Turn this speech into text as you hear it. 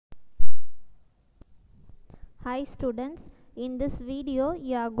Hi students, in this video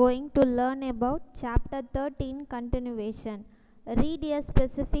you are going to learn about chapter 13 continuation. Read a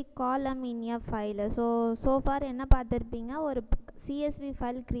specific column in a file. So far என்ன பார்த்திருப்பீங்க, ஒரு CSV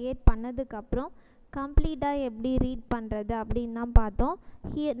file create பண்ணதுக்கு அப்புறம் கம்ப்ளீட்டா எப்படி read பண்றது அப்படின்னு தான் பார்த்தோம்.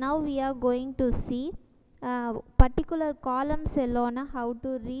 Here now we are going to see particular columns alone how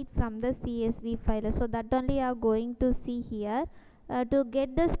to read from the CSV file. So that only you are going to see here. To get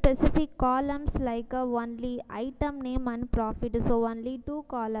the specific columns like only item name and profit, so only two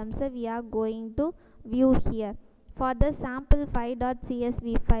columns we are going to view here for the sample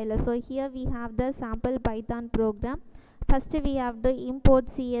 5.csv file. So here we have the sample python program. First we have to import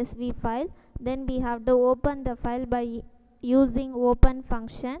csv file, then we have to open the file by using open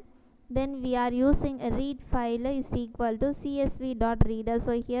function, then we are using a read file is equal to csv.reader.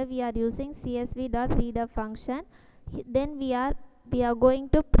 So here we are using csv.reader function. Then we are going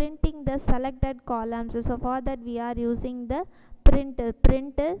to printing the selected columns. So for that we are using the print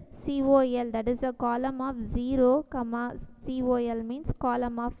col, that is a column of 0 comma col means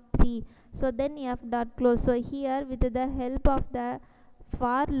column of 3. So then f dot close. So here with the help of the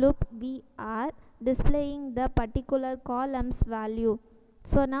for loop we are displaying the particular columns value.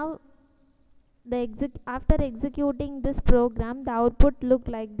 So now after executing this program the output look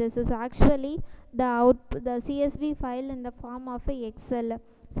like this. So actually the CSV file in the form of a Excel.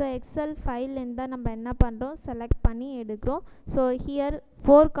 So Excel file in the நம்ம என்ன பண்றோம், select பண்ணி எடுக்கிறோம். So here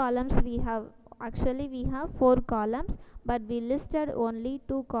 4 columns we have. Actually we have 4 columns but we listed only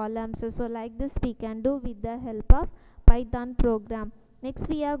 2 columns. So like this we can do with the help of Python program. Next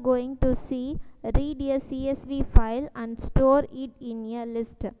we are going to see read a CSV file and store it in a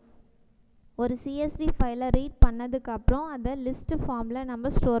list. ஒரு CSV ஃபைலை read பண்ணதுக்கு அப்புறம் அதை list ஃபார்மில் நம்ம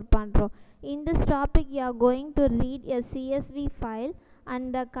store பண்ணுறோம். In this topic you are going to read a CSV file and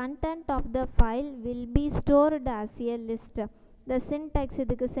the content of the file will be stored as a list. The syntax,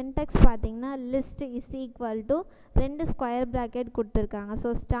 இதுக்கு syntax பார்த்தீங்கன்னா list is equal to 2 square bracket கொடுத்துருக்காங்க.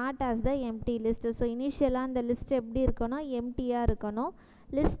 So start as the empty list. So இனிஷியலாக அந்த list எப்படி இருக்கணும், எம்டியாக இருக்கணும்.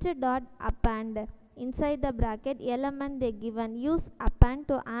 list dot append inside the bracket element they given. Use append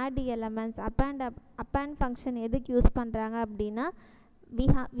to add elements. Append function எதுக்கு use பண்ணுறாங்க அப்படின்னா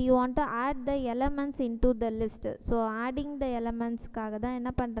we want to add the elements into the list. So adding the elements காக தான்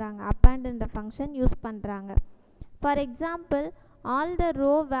என்ன பண்ணுறாங்க, append என்ற function use பண்ணுறாங்க. For example, all the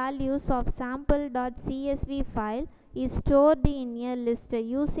row values of sample.csv file is stored in a list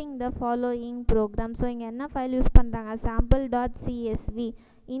using the following program. So இங்கே என்ன file use பண்ணுறாங்க, sample.csv.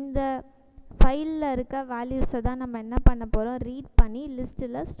 இந்த ஃபைலில் இருக்க வேல்யூஸை தான் நம்ம என்ன பண்ண போகிறோம், ரீட் பண்ணி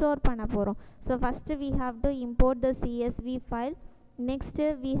லிஸ்ட்டில் ஸ்டோர் பண்ண போகிறோம். So first we have to import the CSV file. Next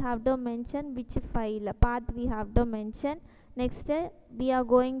we have to mention which file path we have to mention. Next we are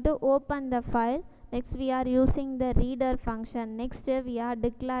going to open the file. Next we are using the reader function. Next we are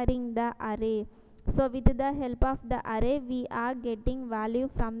declaring the array. So with the help of the array we are getting value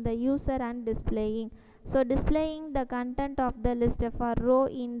from the user and displaying. So displaying the content of the list for row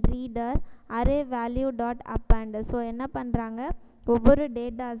in reader array value dot append. So என்ன பண்ணுறாங்க, ஒவ்வொரு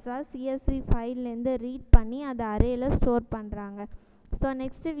டேட்டாஸாக CSV ஃபைல்லேருந்து read பண்ணி அதை அரேயில் store பண்ணுறாங்க. So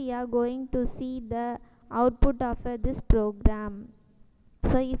next we are going to see the output of this program.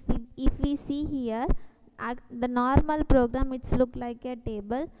 So if we see here the normal program it's look like a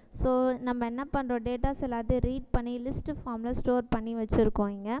table. So நம்ம என்ன பண்ணுறோம், datas எல்லாத்தையும் ரீட் பண்ணி list ஃபார்மில் store பண்ணி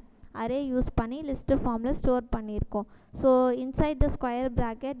வச்சுருக்கோம். இங்கே அரே யூஸ் பண்ணி லிஸ்ட் ஃபார்மில் ஸ்டோர் பண்ணியிருக்கோம். So inside the square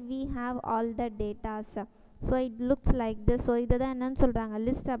bracket we have all the datas. So it looks like this. So இதை தான் என்னன்னு சொல்கிறாங்க,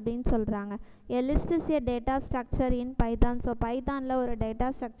 லிஸ்ட் அப்படின்னு சொல்கிறாங்க. A list is a data structure in Python. So பைத்தானில் ஒரு டேட்டா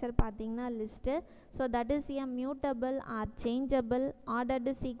ஸ்ட்ரக்சர் பார்த்தீங்கன்னா list. So that is a mutable or changeable ordered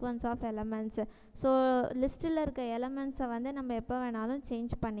sequence of elements. So லிஸ்ட்டில் இருக்க எலமெண்ட்ஸை வந்து நம்ம எப்போ வேணாலும்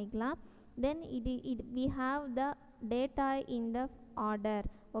சேஞ்ச் பண்ணிக்கலாம். Then we have the data in the order.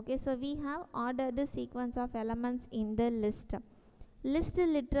 Okay, so we have ordered sequence of elements in the list. List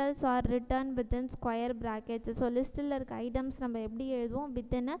literals are written within square brackets. So லிஸ்ட்டில் இருக்க items நம்ம எப்படி எழுதுவோம்,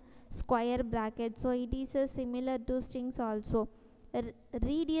 within a square bracket. So it is similar to strings also.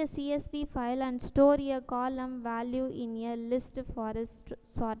 Read a CSV file and store a column value in a list for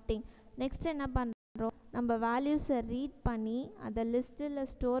sorting. Next என்ன பண்ணுறோம், நம்ம வேல்யூஸை read பண்ணி அதை லிஸ்ட்டில்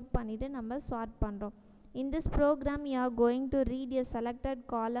ஸ்டோர் பண்ணிவிட்டு நம்ம சார்ட் பண்ணுறோம். In this program you are going to read a selected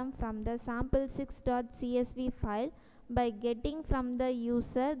column from the sample6.csv file by getting from the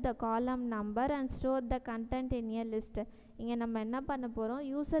user the column number and store the content in a list. இங்கே நம்ம என்ன பண்ண போகிறோம்,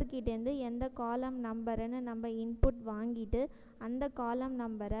 யூசர்கிட்டேருந்து எந்த காலம் நம்பருன்னு நம்ம input வாங்கிட்டு அந்த காலம்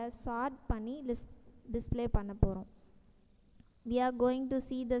நம்பரை சார்ட் பண்ணி டிஸ்பிளே பண்ண போகிறோம். We are going to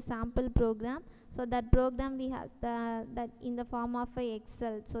see the sample program. So that program we has that in the form of a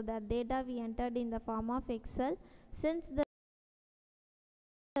Excel. So that data we entered in the form of Excel. Since the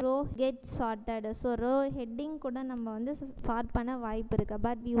row get sorted, so row heading kuda நம்ம வந்து sort பண்ண வாய்ப்பு இருக்கு,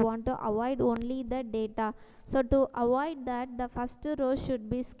 but we want to avoid only the data. So to avoid that, the first row should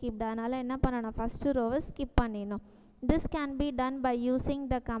be skipped. அதனால என்ன பண்ணணும், first row skip பண்ணிடணும். This can be done by using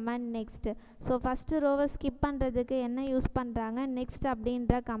the command next. So first row skip பண்றதுக்கு என்ன use பண்றாங்க, next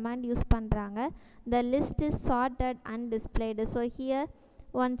அப்படின்ற command use பண்றாங்க. The list is sorted and displayed. So here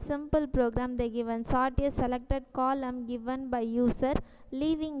one simple program they given, sort a selected column given by user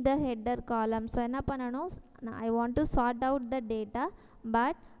leaving the header column. So என்ன பண்ணணும், I want to sort out the data,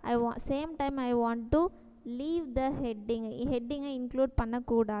 but same time I want to leave the heading include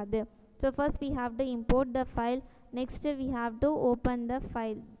பண்ணக்கூடாது. So first we have to import the file, next we have to open the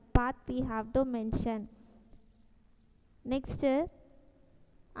file, path we have to mention. Next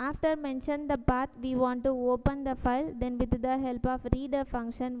after mention the path, we want to open the file, then with the help of reader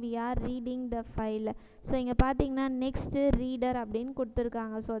function we are reading the file. So இங்க பாத்தீங்கன்னா next reader அப்படின்னு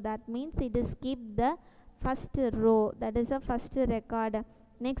கொடுத்திருக்காங்க. So that means it is skip the first row, that is a first record.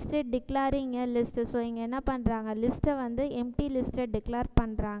 Next declaring a list. So இங்க என்ன பண்றாங்க, list வந்து empty list declare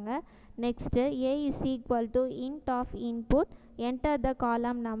பண்றாங்க. Next a is equal to int of input, enter the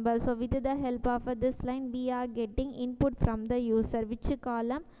column number. So with the help of this line we are getting input from the user, which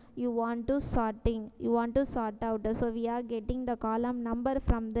column you want to sort out. So we are getting the column number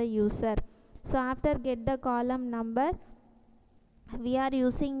from the user. So after get the column number, we are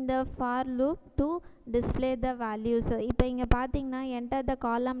using the for loop to display the values. இப்போ இங்க பாத்தீங்கன்னா enter the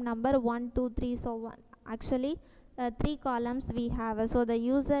column number 1 2 3. So actually 3 columns we have, so the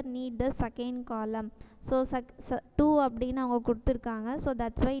user need the second column. So 2 அப்படின்னு அவங்க கொடுத்திருக்காங்க, so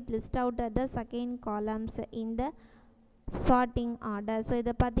that's why it list out the second columns in the sorting order. So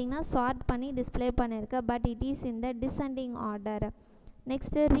இத பாத்தீங்கன்னா sort பண்ணி display பண்ணிருக்க, but it is in the descending order.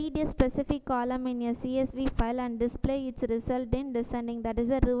 Next read a specific column in a CSV file and display its result in descending, that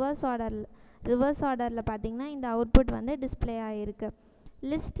is a reverse orderல பாத்தீங்கன்னா இந்த output வந்து display ஆயிருக்கு.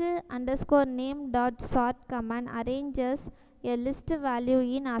 List underscore name dot sort command arranges a list value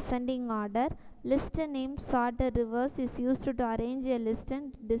in ascending order. List name sort reverse is used to arrange a list in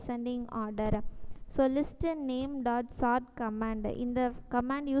descending order. So list name dot sort command, இந்த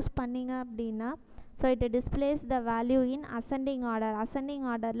command use பண்ணீங்க அப்படின்னா so it displays the value in ascending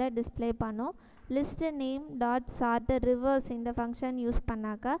orderல display பண்ணும். list name dot sort reverse இந்த function use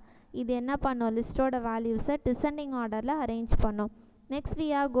பண்ணாக்க இது என்ன பண்ணும், listோட values descending orderல arrange பண்ணும். Next we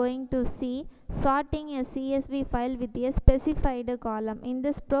are going to see sorting a CSV file with a specified column. In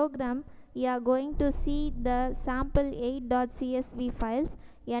this program we are going to see the sample 8.csv files.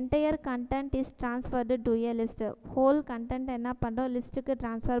 Entire content is transferred to a list. Whole content enna pandrom, list ku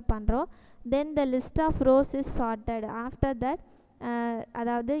transfer pandrom. Then the list of rows is sorted. After that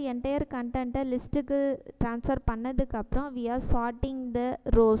அதாவது entire content list க்கு transfer பண்ணதுக்கு அப்புறம் we are sorting the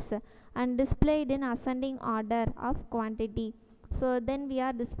rows and displayed in ascending order of quantity. So then we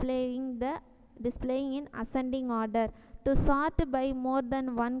are displaying in ascending order. To sort by more than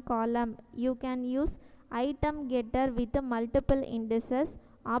one column, you can use item getter with multiple indices,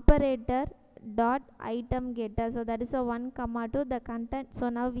 operator dot item getter. So that is a 1 comma 2 the content. So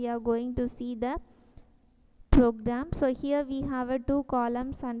now we are going to see the program. So here we have 2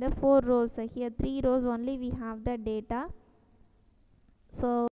 columns and 4 rows. So here 3 rows only we have the data. So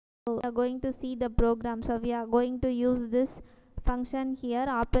we are going to see the program. So we are going to use this function here,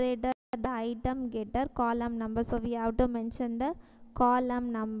 operator the item getter column number. So we have to mention the column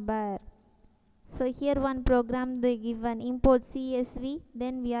number. So here one program they given, import CSV,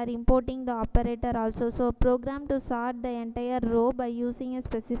 then we are importing the operator also. So program to sort the entire row by using a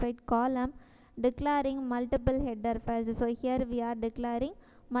specified column, declaring multiple header files. So here we are declaring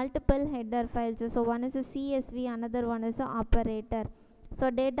multiple header files. So one is a CSV, another one is a operator. So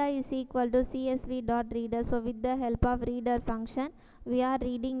data is equal to CSV dot reader. So with the help of reader function we are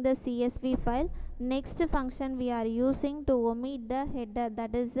reading the CSV file. Next function we are using to omit the header,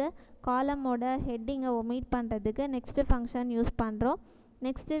 that is the column oda heading omit பண்றதுக்கு next function use பண்றோம்.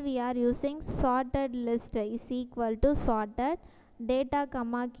 Next we are using sorted list is equal to sorted data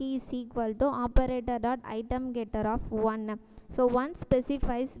comma key is equal to operator dot item getter of 1. So one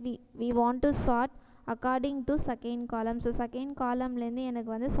specifies we want to sort according to second column. So second column லேருந்து எனக்கு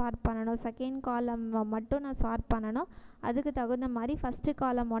வந்து sort பண்ணணும், second column மட்டும் நான் sort பண்ணணும், அதுக்கு தகுந்த மாதிரி first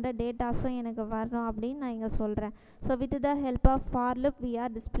column ஓட டேட்டாஸும் எனக்கு வரணும் அப்படின்னு நான் இங்கே சொல்கிறேன். So with the help of for loop we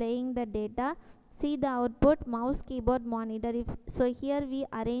are displaying the data. See the output, mouse, keyboard, monitor. So here we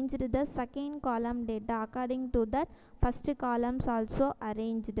arranged the second column data according to that first columns also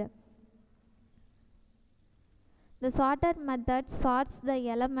arranged. The sorted method sorts the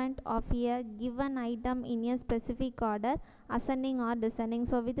element of a given item in a specific order, ascending or descending.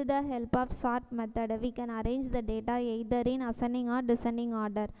 So with the help of sort method, we can arrange the data either in ascending or descending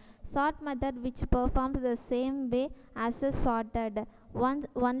order. Sort method which performs the same way as a sorted.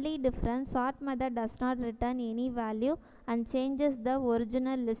 Only difference, sort method does not return any value and changes the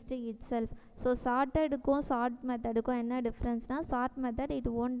original list itself. So sorted ko sort method ko enna difference na, sort method it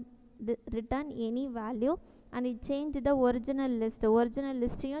won't return any value and it change the original list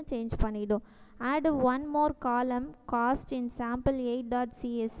change பண்ணிடும். Add one more column cost in sample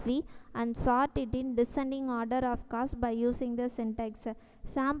 8.csv and sort it in descending order of cost by using the syntax.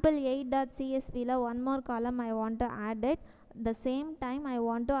 Sample 8.csv la one more column I want to add it, the same time I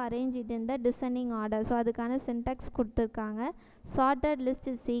want to arrange it in the descending order. So அதுக்கான syntax கொடுத்திருக்காங்க. Sorted list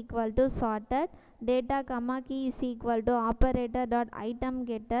is equal to sorted data comma key is equal to operator dot item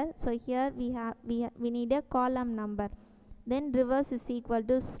getter. So here we need a column number, then reverse is equal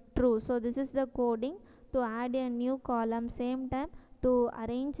to true. So this is the coding to add a new column, same time to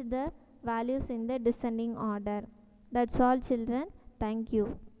arrange the values in the descending order. That's all children. Thank you.